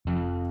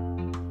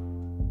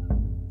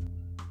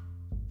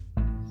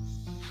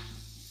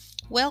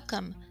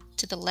Welcome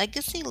to the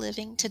Legacy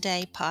Living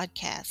Today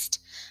podcast.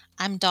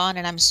 I'm Dawn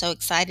and I'm so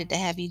excited to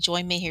have you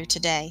join me here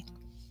today.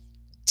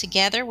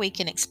 Together we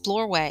can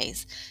explore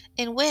ways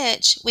in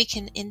which we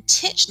can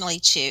intentionally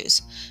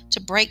choose to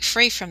break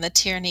free from the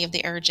tyranny of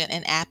the urgent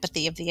and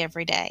apathy of the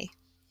everyday.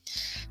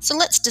 So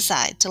let's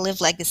decide to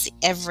live legacy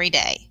every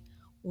day,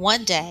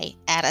 one day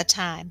at a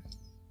time.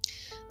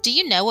 Do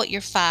you know what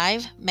your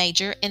 5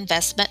 major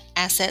investment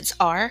assets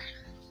are?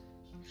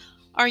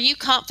 Are you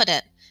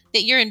confident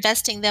that you're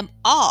investing them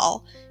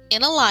all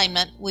in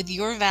alignment with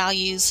your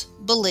values,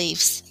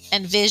 beliefs,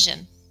 and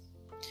vision?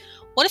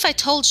 What if I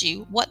told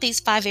you what these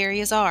 5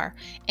 areas are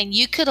and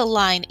you could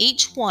align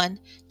each one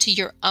to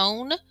your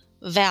own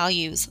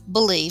values,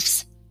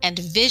 beliefs, and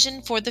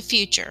vision for the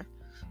future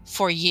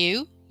for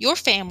you, your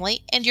family,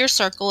 and your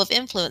circle of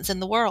influence in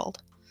the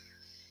world?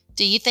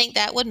 Do you think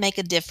that would make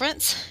a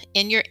difference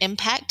in your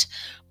impact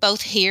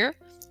both here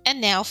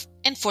and now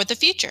and for the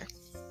future?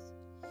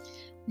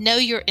 Know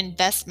your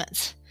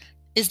investments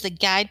is the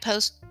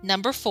guidepost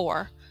number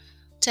 4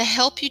 to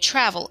help you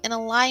travel in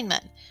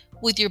alignment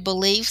with your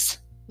beliefs,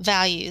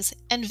 values,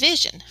 and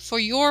vision for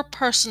your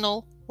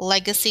personal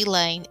legacy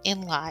lane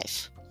in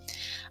life.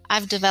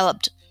 I've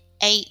developed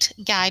 8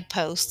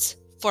 guideposts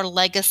for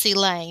Legacy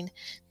Lane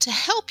to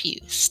help you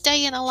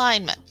stay in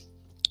alignment.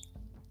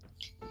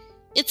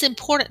 It's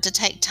important to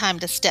take time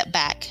to step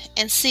back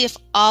and see if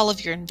all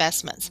of your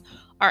investments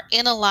are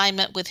in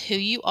alignment with who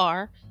you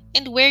are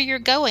and where you're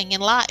going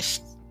in life.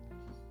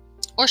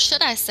 Or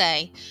should I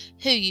say,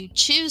 who you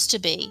choose to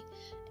be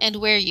and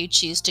where you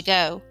choose to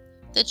go.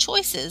 The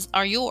choices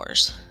are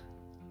yours.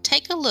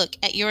 Take a look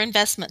at your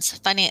investments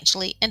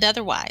financially and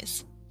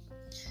otherwise.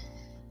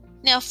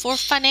 Now, for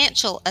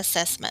financial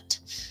assessment,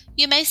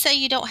 you may say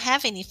you don't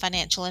have any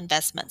financial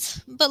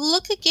investments, but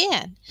look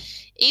again.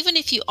 Even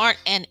if you aren't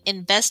an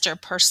investor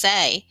per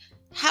se,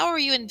 how are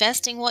you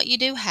investing what you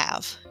do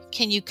have?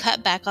 Can you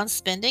cut back on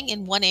spending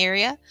in one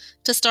area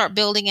to start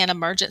building an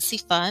emergency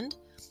fund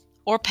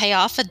or pay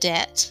off a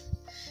debt?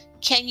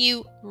 Can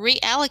you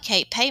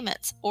reallocate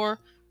payments or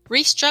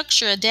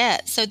restructure a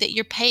debt so that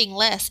you're paying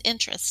less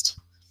interest?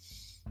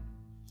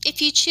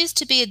 If you choose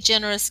to be a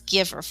generous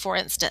giver, for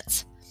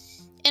instance,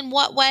 in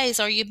what ways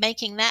are you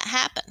making that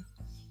happen?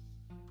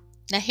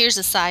 Now, here's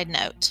a side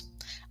note.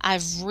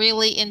 I've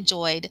really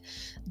enjoyed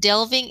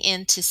delving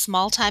into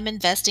small-time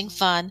investing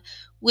fun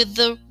with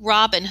the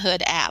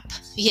Robinhood app.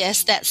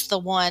 Yes, that's the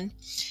one.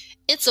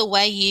 It's a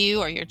way you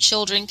or your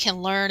children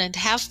can learn and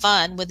have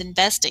fun with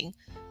investing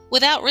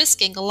without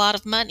risking a lot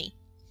of money.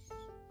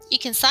 You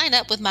can sign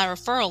up with my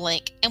referral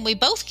link and we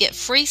both get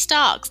free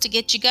stocks to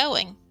get you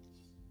going.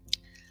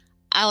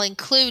 I'll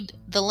include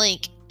the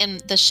link in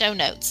the show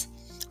notes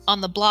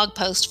on the blog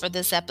post for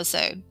this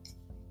episode.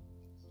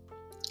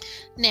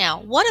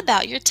 Now, what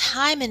about your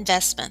time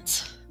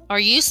investments? Are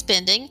you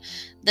spending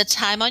the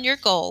time on your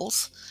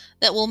goals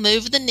that will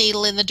move the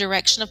needle in the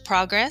direction of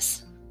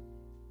progress?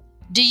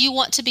 Do you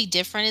want to be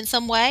different in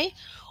some way?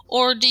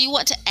 Or do you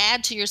want to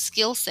add to your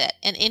skill set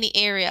in any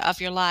area of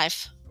your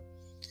life?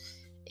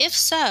 If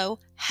so,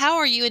 how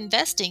are you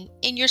investing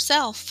in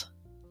yourself?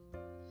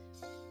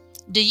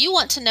 Do you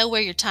want to know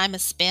where your time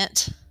is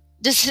spent?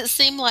 Does it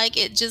seem like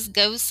it just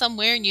goes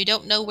somewhere and you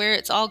don't know where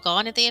it's all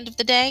gone at the end of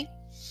the day?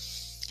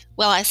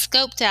 Well, I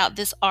scoped out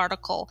this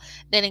article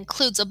that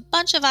includes a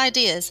bunch of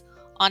ideas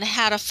on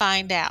how to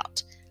find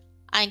out.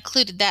 I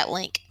included that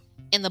link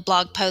in the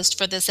blog post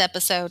for this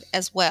episode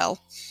as well.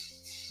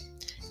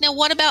 Now,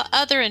 what about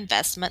other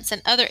investments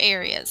in other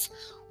areas?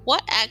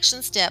 What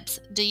action steps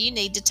do you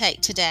need to take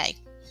today?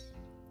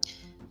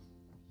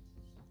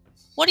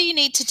 What do you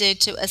need to do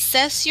to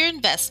assess your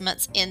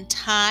investments in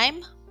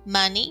time,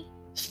 money,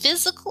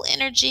 physical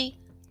energy,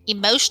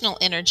 emotional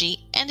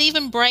energy, and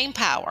even brain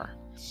power?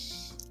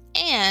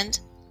 And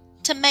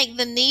to make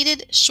the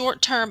needed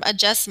short-term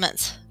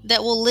adjustments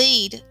that will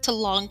lead to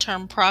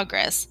long-term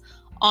progress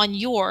on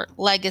your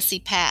legacy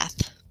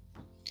path.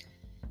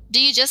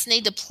 Do you just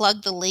need to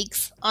plug the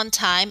leaks on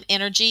time,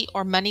 energy,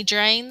 or money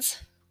drains?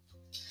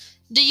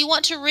 Do you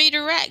want to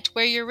redirect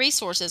where your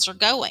resources are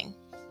going?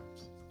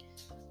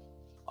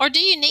 Or do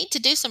you need to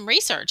do some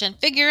research and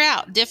figure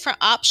out different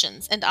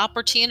options and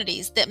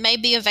opportunities that may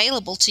be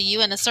available to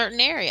you in a certain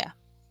area?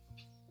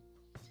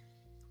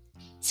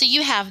 So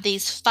you have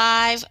these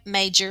 5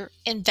 major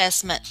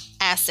investment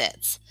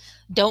assets.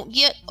 Don't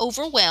get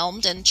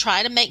overwhelmed and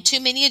try to make too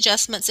many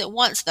adjustments at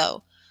once,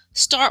 though.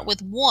 Start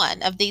with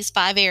one of these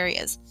 5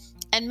 areas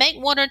and make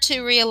 1 or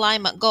 2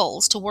 realignment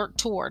goals to work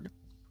toward.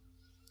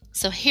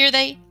 So here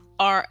they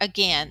are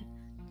again,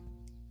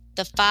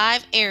 the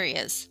 5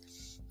 areas,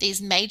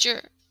 these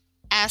major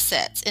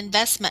assets,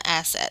 investment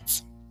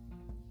assets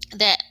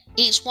that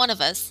each one of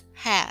us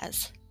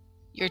has.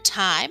 Your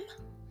time,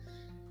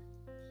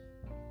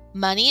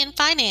 money and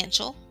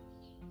financial,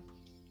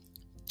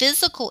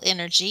 physical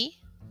energy,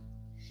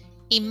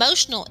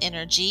 emotional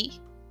energy,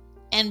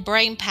 and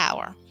brain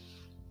power.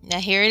 Now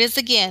here it is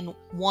again.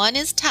 1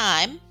 is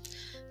time,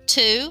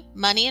 2,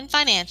 money and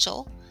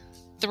financial,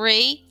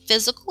 3,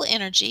 physical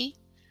energy,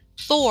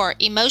 4,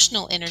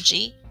 emotional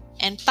energy,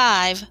 and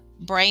 5,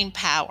 brain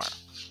power.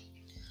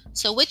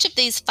 So which of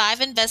these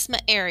 5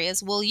 investment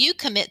areas will you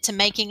commit to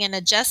making an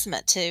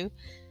adjustment to?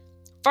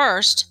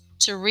 First,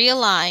 to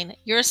realign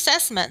your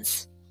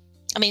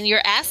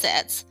your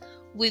assets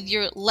with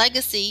your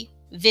legacy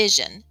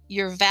vision,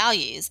 your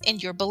values,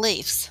 and your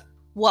beliefs.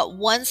 What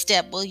one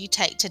step will you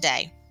take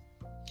today?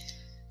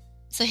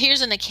 So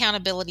here's an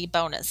accountability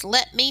bonus.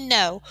 Let me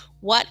know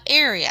what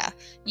area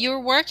you're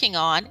working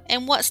on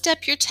and what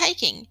step you're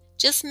taking.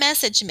 Just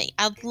message me.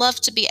 I'd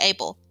love to be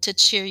able to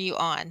cheer you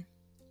on.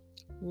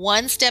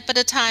 One step at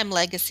a time,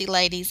 legacy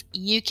ladies.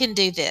 You can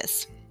do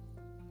this.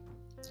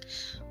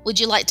 Would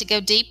you like to go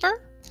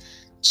deeper?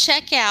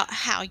 Check out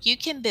how you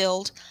can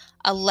build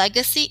a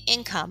legacy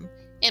income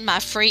in my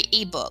free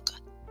ebook.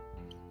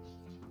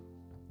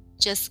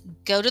 Just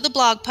go to the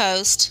blog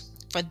post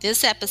for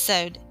this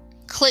episode,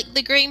 click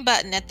the green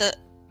button at the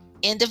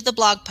end of the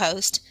blog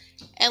post,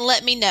 and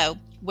let me know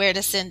where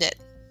to send it.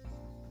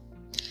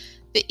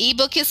 The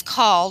ebook is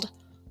called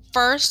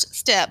First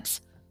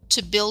Steps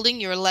to Building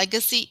Your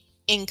Legacy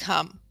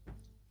Income.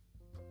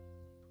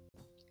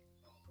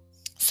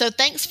 So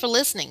thanks for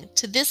listening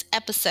to this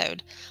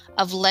episode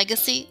of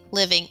Legacy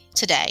Living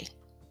Today.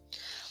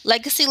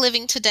 Legacy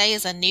Living Today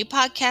is a new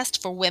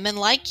podcast for women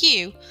like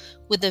you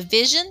with a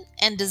vision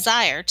and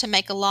desire to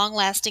make a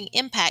long-lasting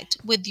impact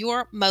with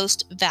your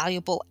most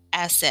valuable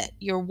asset,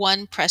 your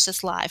one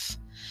precious life.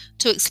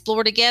 To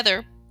explore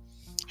together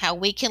how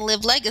we can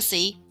live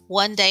legacy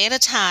one day at a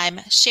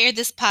time, share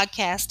this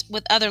podcast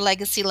with other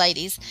legacy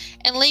ladies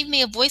and leave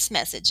me a voice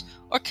message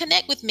or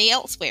connect with me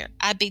elsewhere.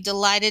 I'd be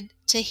delighted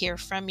to hear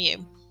from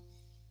you.